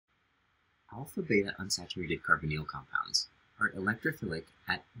Alpha-beta unsaturated carbonyl compounds are electrophilic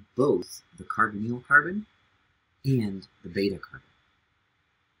at both the carbonyl carbon and the beta carbon.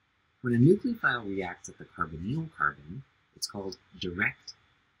 When a nucleophile reacts at the carbonyl carbon, it's called direct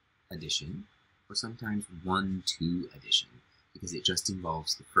addition, or sometimes 1,2 addition, because it just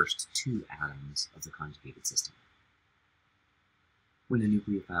involves the first 2 atoms of the conjugated system. When a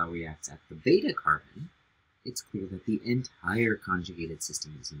nucleophile reacts at the beta carbon, it's clear that the entire conjugated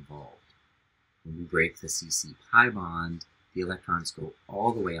system is involved. When we break the CC pi bond, the electrons go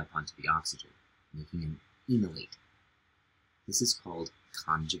all the way up onto the oxygen, making an enolate. This is called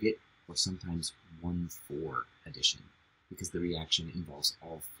conjugate, or sometimes 1,4 addition, because the reaction involves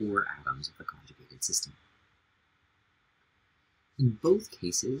all 4 atoms of the conjugated system. In both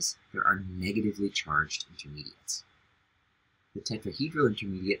cases, there are negatively charged intermediates. The tetrahedral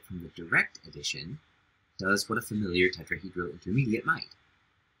intermediate from the direct addition does what a familiar tetrahedral intermediate might: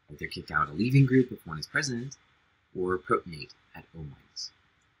 either kick out a leaving group if one is present, or protonate at O-.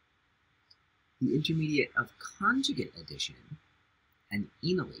 The intermediate of conjugate addition, an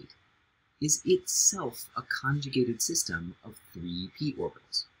enolate, is itself a conjugated system of 3 p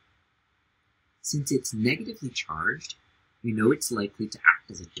orbitals. Since it's negatively charged, we know it's likely to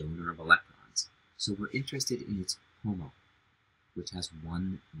act as a donor of electrons, so we're interested in its HOMO, which has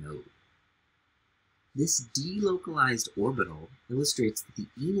 1 node. This delocalized orbital illustrates that the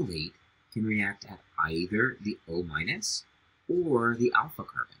enolate can react at either the O- or the alpha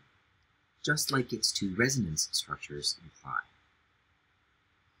carbon, just like its 2 resonance structures imply.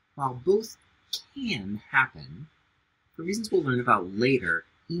 While both can happen, for reasons we'll learn about later,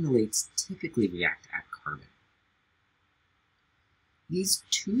 enolates typically react at carbon. These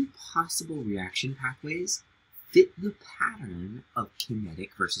 2 possible reaction pathways fit the pattern of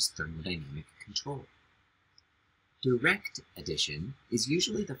kinetic versus thermodynamic control. Direct addition is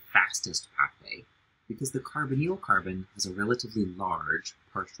usually the fastest pathway because the carbonyl carbon has a relatively large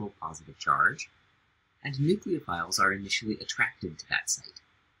partial positive charge, and nucleophiles are initially attracted to that site.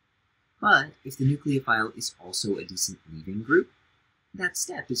 But if the nucleophile is also a decent leaving group, that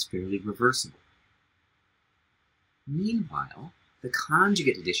step is fairly reversible. Meanwhile, the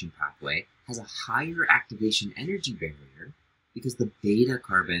conjugate addition pathway has a higher activation energy barrier because the beta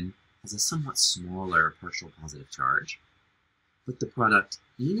carbon has a somewhat smaller partial positive charge, but the product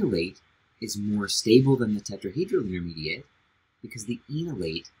enolate is more stable than the tetrahedral intermediate because the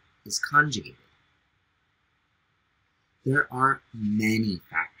enolate is conjugated. There are many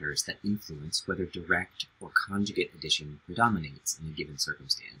factors that influence whether direct or conjugate addition predominates in a given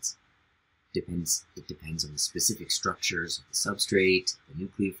circumstance. It depends on the specific structures of the substrate, the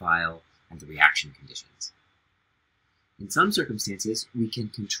nucleophile, and the reaction conditions. In some circumstances, we can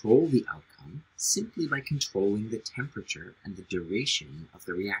control the outcome simply by controlling the temperature and the duration of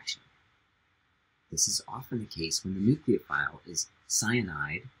the reaction. This is often the case when the nucleophile is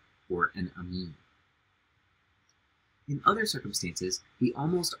cyanide or an amine. In other circumstances, we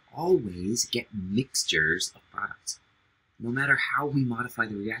almost always get mixtures of products, no matter how we modify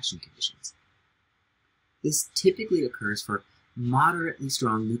the reaction conditions. This typically occurs for moderately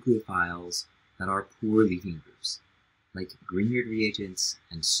strong nucleophiles that are poor leaving groups, like Grignard reagents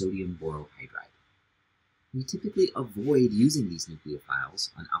and sodium borohydride. We typically avoid using these nucleophiles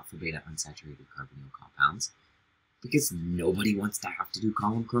on alpha-beta unsaturated carbonyl compounds because nobody wants to have to do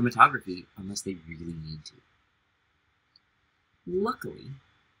column chromatography unless they really need to. Luckily,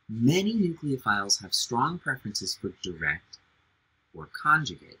 many nucleophiles have strong preferences for direct or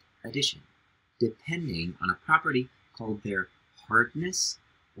conjugate addition, depending on a property called their hardness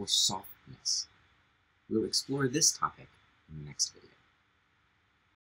or softness. We'll explore this topic in the next video.